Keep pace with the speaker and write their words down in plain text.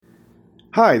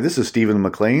Hi, this is Stephen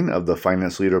McLean of the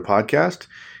Finance Leader Podcast.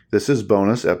 This is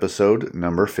bonus episode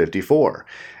number 54.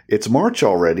 It's March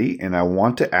already, and I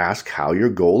want to ask how your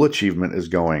goal achievement is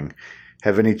going.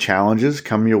 Have any challenges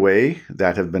come your way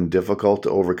that have been difficult to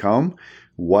overcome?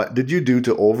 What did you do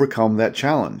to overcome that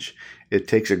challenge? It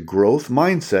takes a growth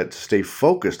mindset to stay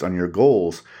focused on your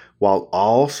goals while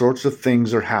all sorts of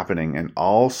things are happening and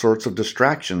all sorts of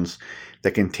distractions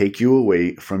that can take you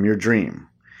away from your dream.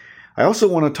 I also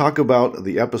want to talk about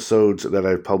the episodes that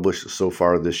I've published so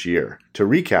far this year. To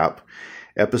recap,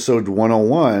 episode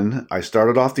 101, I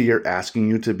started off the year asking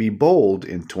you to be bold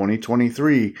in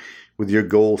 2023 with your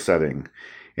goal setting.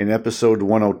 In episode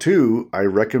 102, I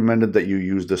recommended that you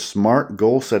use the SMART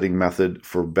goal setting method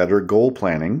for better goal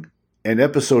planning. And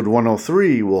episode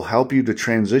 103 will help you to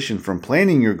transition from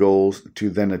planning your goals to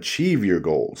then achieve your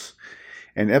goals.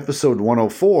 And episode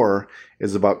 104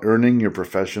 is about earning your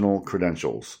professional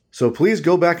credentials. So please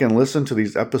go back and listen to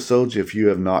these episodes if you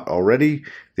have not already.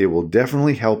 They will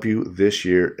definitely help you this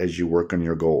year as you work on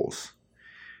your goals.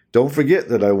 Don't forget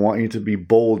that I want you to be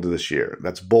bold this year.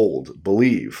 That's bold,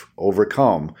 believe,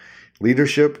 overcome,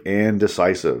 leadership, and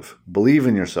decisive. Believe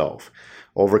in yourself,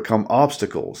 overcome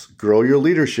obstacles, grow your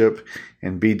leadership,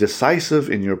 and be decisive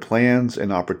in your plans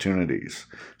and opportunities.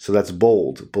 So that's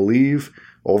bold, believe,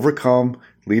 overcome,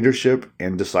 leadership,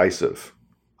 and decisive.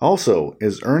 Also,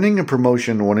 is earning a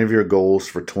promotion one of your goals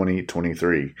for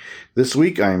 2023? This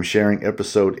week I am sharing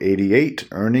episode 88,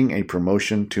 Earning a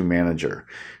Promotion to Manager.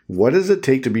 What does it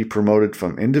take to be promoted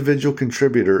from individual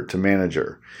contributor to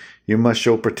manager? You must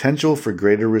show potential for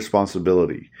greater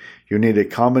responsibility. You need a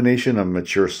combination of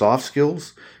mature soft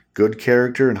skills, good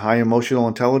character and high emotional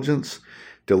intelligence,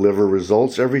 deliver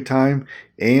results every time,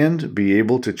 and be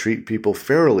able to treat people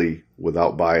fairly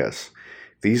without bias.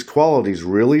 These qualities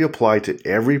really apply to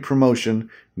every promotion,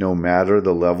 no matter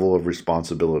the level of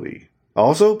responsibility.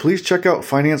 Also, please check out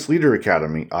Finance Leader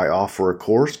Academy. I offer a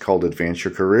course called Advance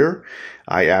Your Career.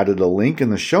 I added a link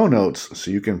in the show notes so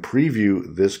you can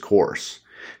preview this course.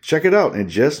 Check it out. It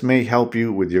just may help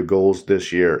you with your goals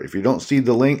this year. If you don't see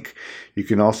the link, you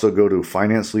can also go to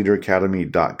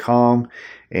financeleaderacademy.com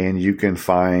and you can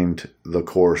find the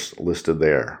course listed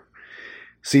there.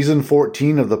 Season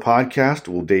 14 of the podcast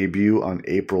will debut on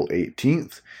April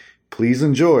 18th. Please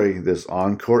enjoy this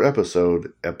encore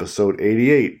episode, episode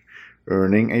 88,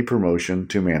 Earning a Promotion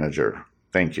to Manager.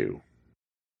 Thank you.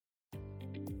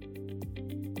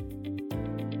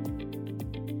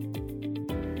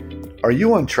 Are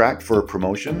you on track for a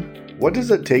promotion? What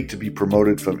does it take to be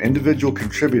promoted from individual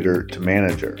contributor to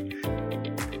manager?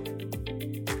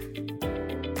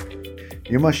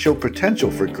 You must show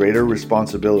potential for greater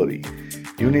responsibility.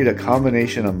 You need a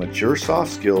combination of mature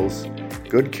soft skills,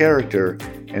 good character,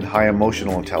 and high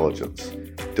emotional intelligence.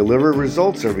 Deliver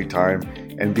results every time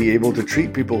and be able to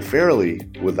treat people fairly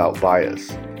without bias.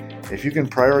 If you can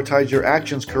prioritize your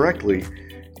actions correctly,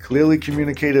 clearly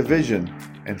communicate a vision,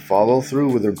 and follow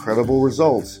through with incredible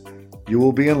results, you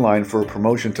will be in line for a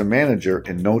promotion to manager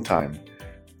in no time.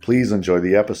 Please enjoy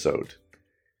the episode.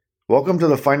 Welcome to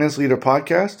the Finance Leader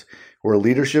Podcast, where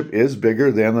leadership is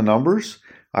bigger than the numbers.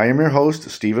 I am your host,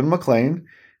 Stephen McLean.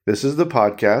 This is the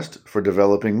podcast for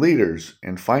developing leaders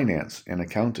in finance and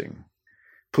accounting.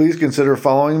 Please consider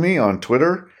following me on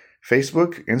Twitter,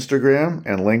 Facebook, Instagram,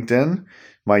 and LinkedIn.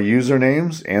 My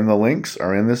usernames and the links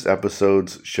are in this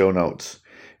episode's show notes.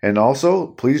 And also,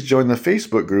 please join the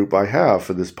Facebook group I have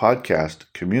for this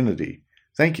podcast community.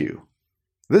 Thank you.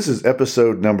 This is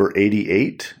episode number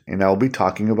 88, and I'll be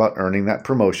talking about earning that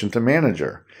promotion to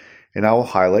manager. And I will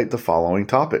highlight the following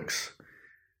topics.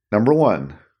 Number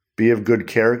 1, be of good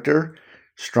character,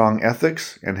 strong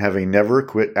ethics, and have a never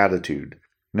quit attitude.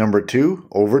 Number 2,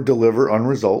 over-deliver on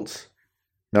results.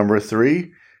 Number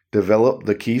 3, develop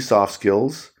the key soft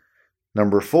skills.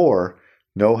 Number 4,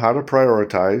 know how to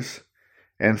prioritize.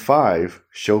 And 5,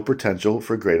 show potential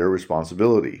for greater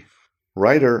responsibility.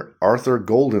 Writer Arthur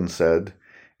Golden said,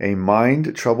 "A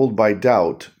mind troubled by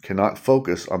doubt cannot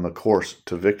focus on the course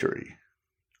to victory."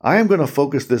 I am going to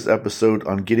focus this episode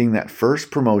on getting that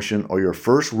first promotion or your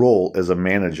first role as a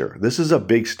manager. This is a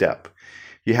big step.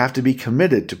 You have to be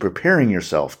committed to preparing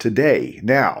yourself today,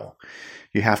 now.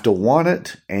 You have to want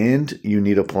it, and you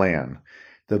need a plan.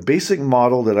 The basic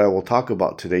model that I will talk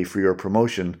about today for your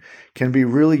promotion can be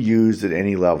really used at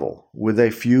any level, with a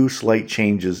few slight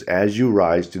changes as you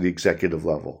rise to the executive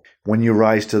level. When you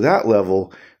rise to that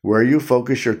level, where you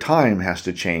focus your time has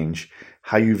to change,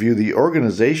 how you view the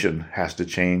organization has to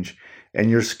change,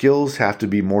 and your skills have to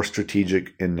be more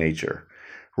strategic in nature.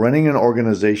 Running an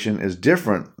organization is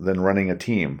different than running a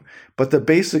team, but the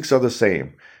basics are the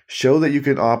same. Show that you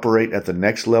can operate at the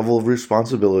next level of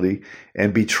responsibility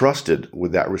and be trusted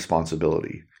with that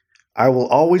responsibility. I will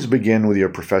always begin with your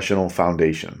professional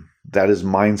foundation. That is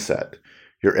mindset,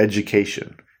 your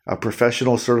education, a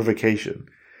professional certification,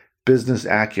 business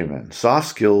acumen, soft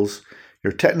skills,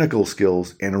 your technical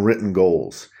skills, and written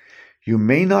goals. You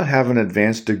may not have an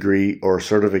advanced degree or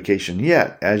certification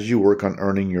yet as you work on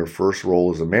earning your first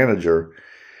role as a manager,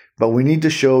 but we need to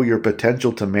show your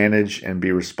potential to manage and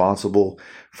be responsible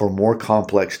for more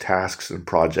complex tasks and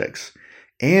projects,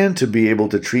 and to be able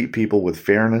to treat people with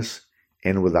fairness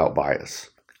and without bias.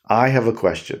 I have a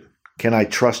question. Can I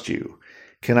trust you?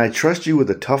 Can I trust you with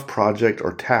a tough project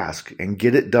or task and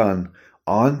get it done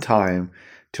on time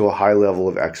to a high level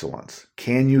of excellence?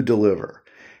 Can you deliver?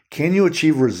 Can you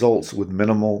achieve results with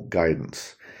minimal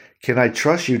guidance? Can I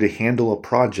trust you to handle a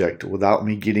project without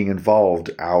me getting involved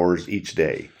hours each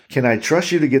day? Can I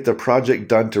trust you to get the project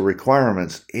done to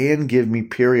requirements and give me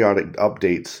periodic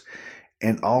updates,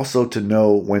 and also to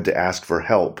know when to ask for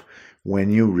help when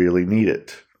you really need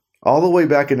it? All the way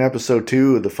back in episode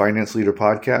 2 of the Finance Leader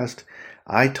podcast,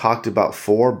 I talked about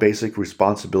 4 basic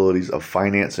responsibilities of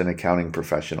finance and accounting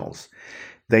professionals.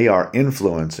 They are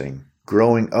influencing,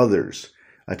 growing others,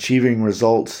 achieving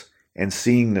results, and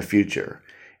seeing the future.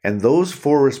 And those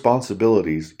 4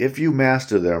 responsibilities, if you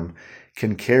master them,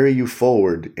 can carry you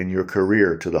forward in your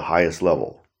career to the highest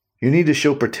level. You need to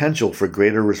show potential for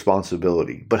greater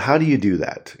responsibility. But how do you do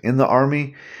that? In the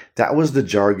Army, that was the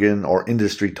jargon or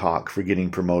industry talk for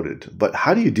getting promoted. But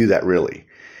how do you do that really?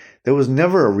 There was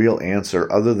never a real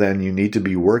answer other than you need to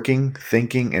be working,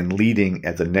 thinking, and leading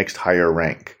at the next higher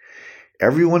rank.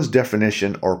 Everyone's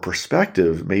definition or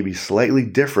perspective may be slightly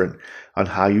different on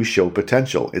how you show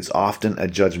potential. It's often a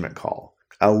judgment call.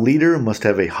 A leader must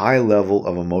have a high level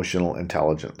of emotional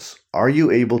intelligence. Are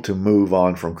you able to move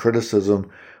on from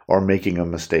criticism or making a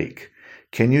mistake?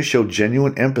 Can you show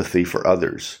genuine empathy for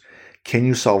others? Can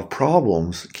you solve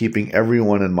problems keeping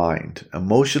everyone in mind?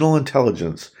 Emotional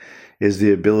intelligence is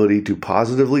the ability to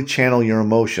positively channel your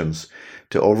emotions,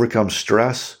 to overcome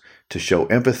stress, to show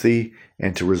empathy,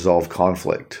 and to resolve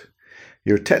conflict.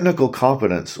 Your technical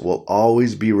competence will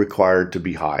always be required to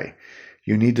be high.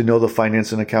 You need to know the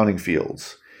finance and accounting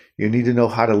fields. You need to know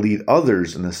how to lead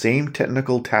others in the same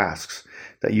technical tasks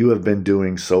that you have been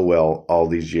doing so well all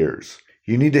these years.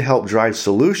 You need to help drive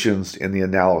solutions in the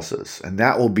analysis, and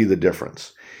that will be the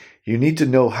difference. You need to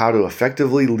know how to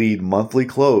effectively lead monthly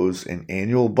close and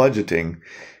annual budgeting,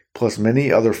 plus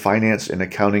many other finance and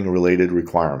accounting related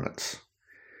requirements.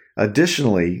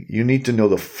 Additionally, you need to know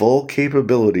the full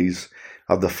capabilities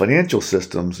of the financial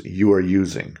systems you are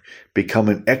using. Become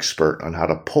an expert on how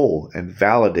to pull and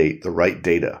validate the right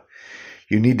data.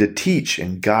 You need to teach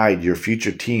and guide your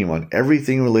future team on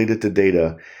everything related to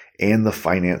data and the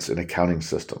finance and accounting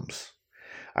systems.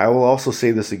 I will also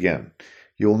say this again.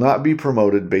 You will not be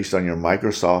promoted based on your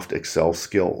Microsoft Excel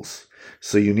skills.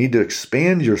 So you need to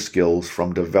expand your skills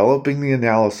from developing the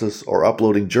analysis or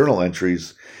uploading journal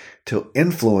entries to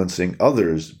influencing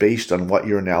others based on what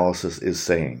your analysis is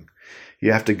saying.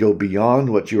 You have to go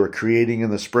beyond what you are creating in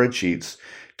the spreadsheets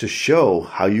to show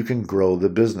how you can grow the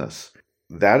business.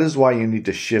 That is why you need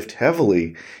to shift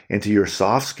heavily into your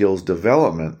soft skills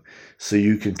development so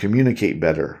you can communicate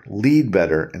better, lead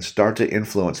better, and start to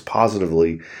influence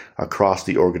positively across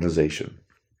the organization.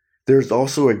 There's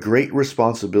also a great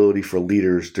responsibility for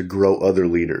leaders to grow other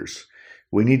leaders.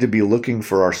 We need to be looking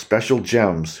for our special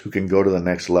gems who can go to the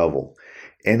next level.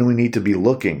 And we need to be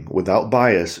looking without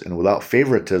bias and without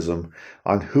favoritism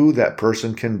on who that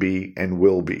person can be and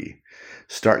will be.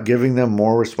 Start giving them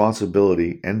more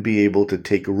responsibility and be able to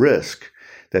take risk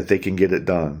that they can get it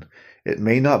done. It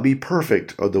may not be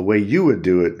perfect or the way you would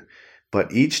do it,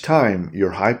 but each time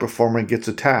your high performer gets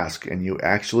a task and you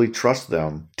actually trust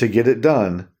them to get it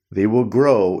done, they will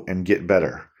grow and get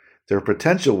better. Their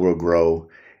potential will grow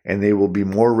and they will be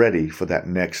more ready for that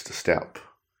next step.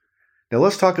 Now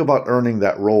let's talk about earning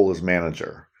that role as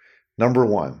manager. Number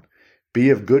 1, be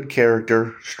of good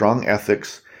character, strong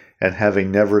ethics, and have a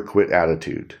never quit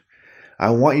attitude. I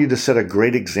want you to set a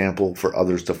great example for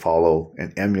others to follow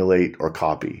and emulate or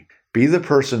copy. Be the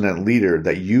person and leader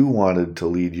that you wanted to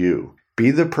lead you.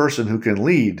 Be the person who can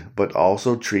lead but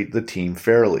also treat the team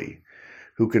fairly,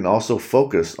 who can also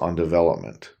focus on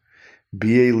development.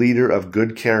 Be a leader of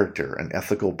good character and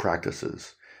ethical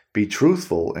practices. Be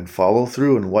truthful and follow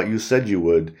through in what you said you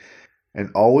would,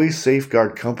 and always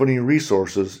safeguard company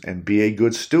resources and be a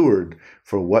good steward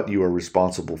for what you are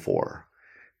responsible for.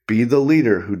 Be the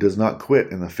leader who does not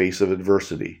quit in the face of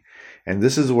adversity, and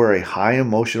this is where a high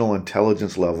emotional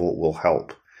intelligence level will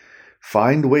help.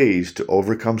 Find ways to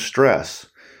overcome stress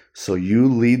so you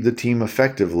lead the team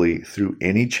effectively through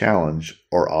any challenge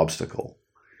or obstacle.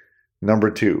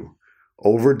 Number 2,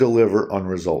 over-deliver on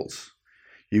results.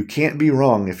 You can't be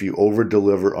wrong if you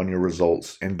over-deliver on your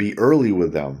results and be early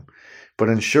with them, but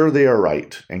ensure they are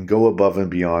right and go above and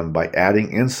beyond by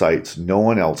adding insights no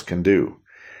one else can do.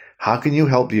 How can you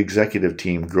help the executive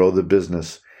team grow the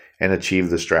business and achieve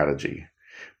the strategy?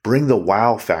 Bring the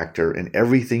wow factor in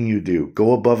everything you do.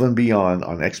 Go above and beyond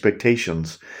on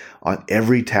expectations on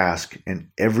every task and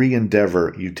every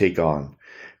endeavor you take on.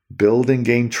 Build and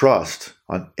gain trust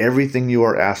on everything you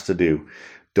are asked to do.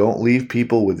 Don't leave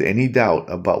people with any doubt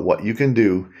about what you can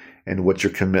do and what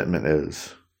your commitment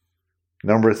is.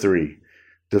 Number 3,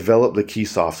 develop the key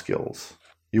soft skills.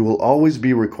 You will always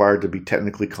be required to be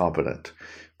technically competent,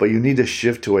 but you need to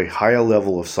shift to a higher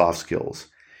level of soft skills.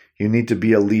 You need to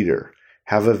be a leader,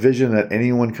 have a vision that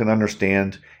anyone can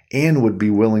understand and would be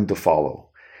willing to follow.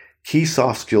 Key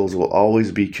soft skills will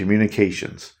always be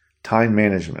communications, time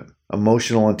management,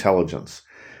 emotional intelligence,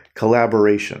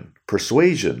 collaboration,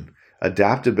 persuasion,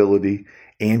 adaptability,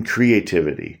 and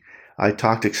creativity. I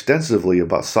talked extensively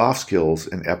about soft skills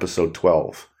in episode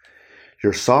 12.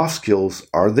 Your soft skills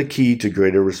are the key to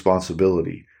greater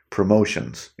responsibility,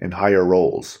 promotions, and higher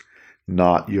roles,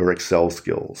 not your Excel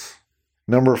skills.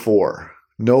 Number 4,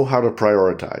 know how to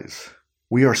prioritize.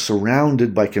 We are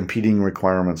surrounded by competing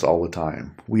requirements all the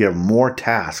time. We have more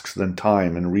tasks than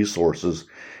time and resources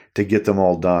to get them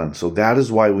all done, so that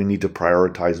is why we need to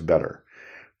prioritize better.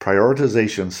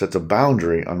 Prioritization sets a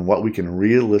boundary on what we can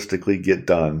realistically get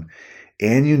done,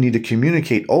 and you need to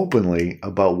communicate openly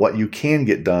about what you can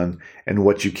get done and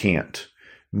what you can't.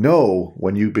 Know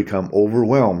when you become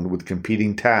overwhelmed with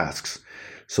competing tasks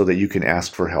so that you can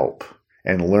ask for help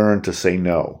and learn to say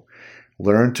no.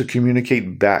 Learn to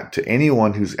communicate back to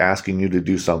anyone who's asking you to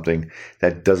do something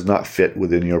that does not fit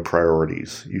within your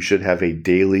priorities. You should have a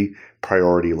daily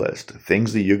priority list,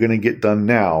 things that you're going to get done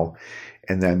now,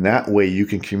 and then that way you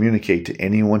can communicate to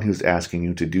anyone who's asking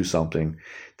you to do something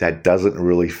that doesn't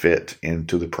really fit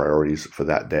into the priorities for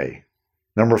that day.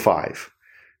 Number 5,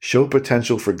 show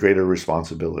potential for greater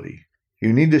responsibility.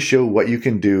 You need to show what you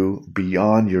can do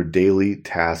beyond your daily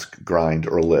task grind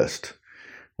or list.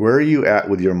 Where are you at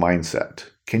with your mindset?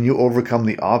 Can you overcome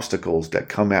the obstacles that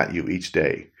come at you each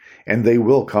day? And they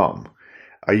will come.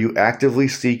 Are you actively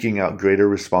seeking out greater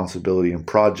responsibility in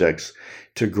projects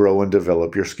to grow and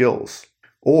develop your skills?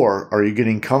 Or are you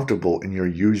getting comfortable in your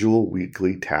usual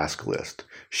weekly task list?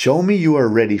 Show me you are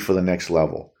ready for the next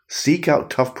level. Seek out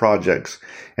tough projects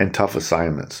and tough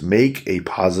assignments. Make a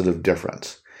positive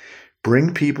difference.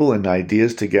 Bring people and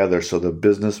ideas together so the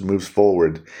business moves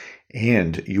forward,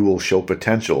 and you will show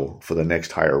potential for the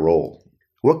next higher role.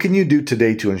 What can you do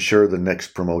today to ensure the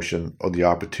next promotion or the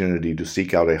opportunity to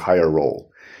seek out a higher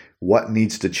role? What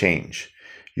needs to change?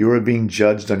 You are being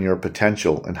judged on your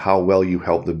potential and how well you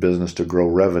help the business to grow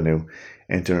revenue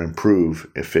and to improve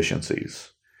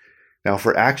efficiencies. Now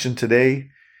for action today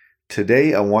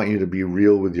I want you to be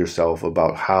real with yourself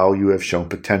about how you have shown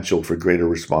potential for greater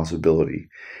responsibility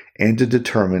and to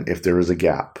determine if there is a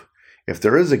gap. If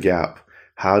there is a gap,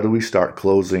 how do we start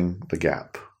closing the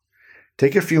gap?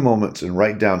 Take a few moments and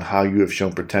write down how you have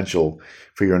shown potential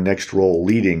for your next role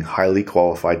leading highly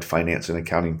qualified finance and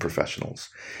accounting professionals.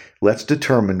 Let's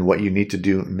determine what you need to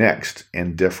do next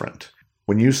and different.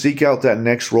 When you seek out that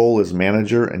next role as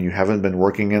manager and you haven't been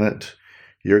working in it,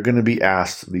 you're going to be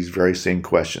asked these very same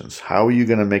questions. How are you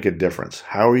going to make a difference?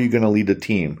 How are you going to lead a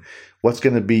team? What's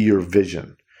going to be your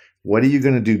vision? What are you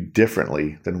going to do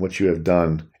differently than what you have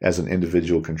done as an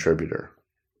individual contributor?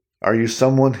 Are you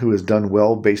someone who has done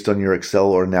well based on your Excel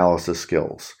or analysis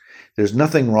skills? There's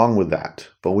nothing wrong with that,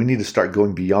 but we need to start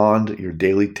going beyond your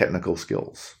daily technical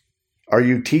skills. Are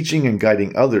you teaching and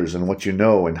guiding others in what you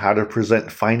know and how to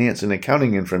present finance and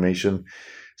accounting information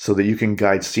so that you can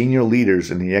guide senior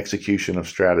leaders in the execution of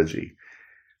strategy?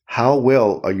 How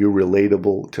well are you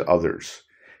relatable to others?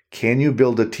 Can you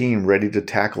build a team ready to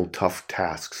tackle tough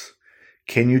tasks?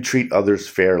 Can you treat others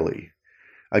fairly?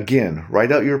 Again,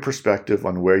 write out your perspective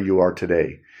on where you are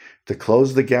today. To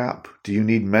close the gap, do you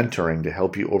need mentoring to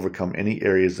help you overcome any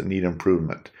areas that need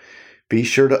improvement? Be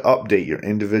sure to update your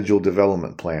individual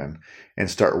development plan and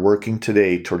start working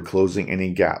today toward closing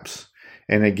any gaps.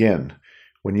 And again,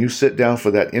 when you sit down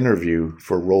for that interview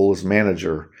for role as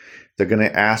manager, they're going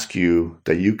to ask you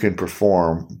that you can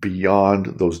perform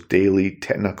beyond those daily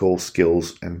technical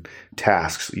skills and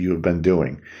tasks you have been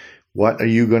doing. What are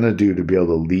you going to do to be able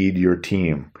to lead your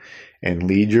team and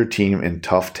lead your team in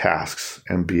tough tasks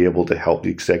and be able to help the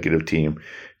executive team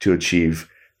to achieve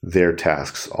their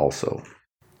tasks also?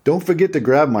 Don't forget to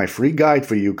grab my free guide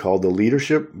for you called the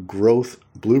Leadership Growth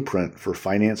Blueprint for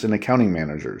Finance and Accounting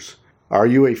Managers. Are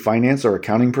you a finance or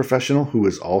accounting professional who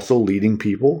is also leading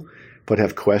people, but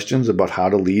have questions about how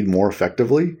to lead more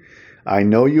effectively? I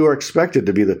know you are expected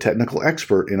to be the technical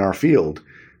expert in our field.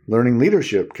 Learning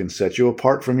leadership can set you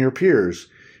apart from your peers,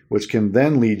 which can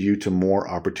then lead you to more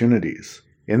opportunities.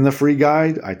 In the free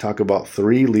guide, I talk about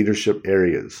 3 leadership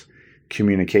areas: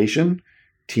 communication,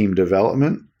 team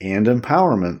development, and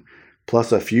empowerment,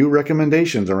 plus a few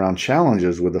recommendations around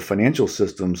challenges with the financial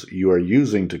systems you are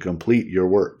using to complete your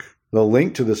work. The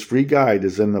link to this free guide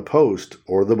is in the post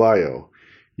or the bio.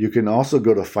 You can also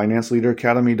go to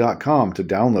financeleaderacademy.com to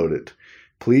download it.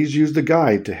 Please use the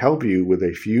guide to help you with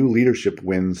a few leadership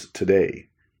wins today.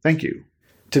 Thank you.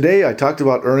 Today, I talked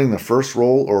about earning the first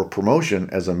role or promotion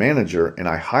as a manager, and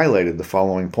I highlighted the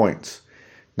following points.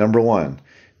 Number 1,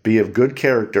 be of good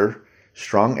character,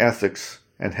 strong ethics,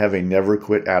 and have a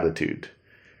never-quit attitude.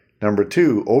 Number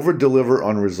 2, over-deliver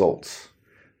on results.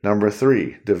 Number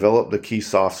 3, develop the key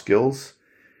soft skills.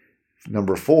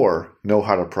 Number 4, know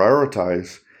how to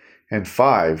prioritize. And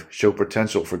 5, show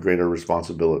potential for greater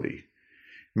responsibility.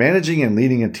 Managing and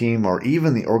leading a team or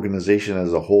even the organization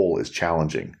as a whole is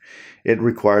challenging. It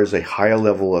requires a higher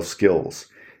level of skills,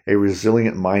 a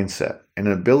resilient mindset, and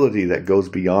an ability that goes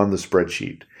beyond the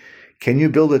spreadsheet. Can you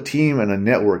build a team and a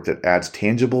network that adds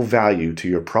tangible value to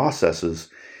your processes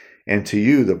and to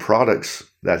you the products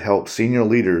that help senior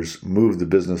leaders move the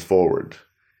business forward?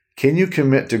 Can you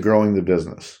commit to growing the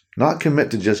business? Not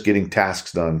commit to just getting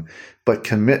tasks done, but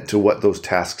commit to what those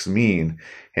tasks mean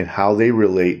and how they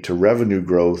relate to revenue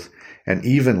growth and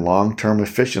even long-term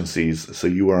efficiencies so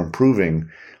you are improving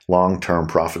long-term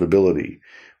profitability.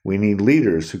 We need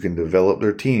leaders who can develop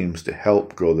their teams to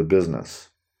help grow the business.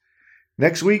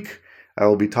 Next week, I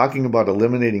will be talking about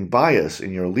eliminating bias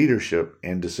in your leadership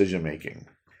and decision-making.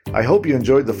 I hope you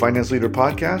enjoyed the Finance Leader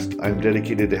Podcast. I'm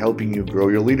dedicated to helping you grow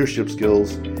your leadership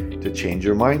skills, to change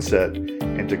your mindset,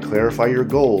 and to clarify your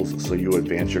goals so you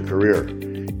advance your career.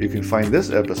 You can find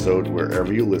this episode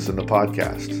wherever you listen to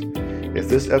podcasts. If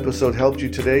this episode helped you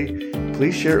today,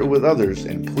 please share it with others,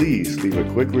 and please leave a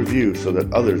quick review so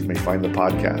that others may find the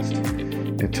podcast.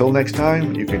 Until next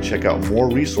time, you can check out more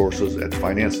resources at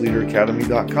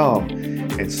financeleaderacademy.com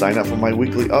and sign up for my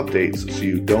weekly updates so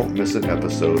you don't miss an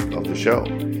episode of the show.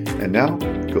 And now,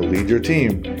 go lead your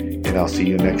team, and I'll see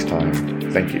you next time.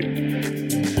 Thank you.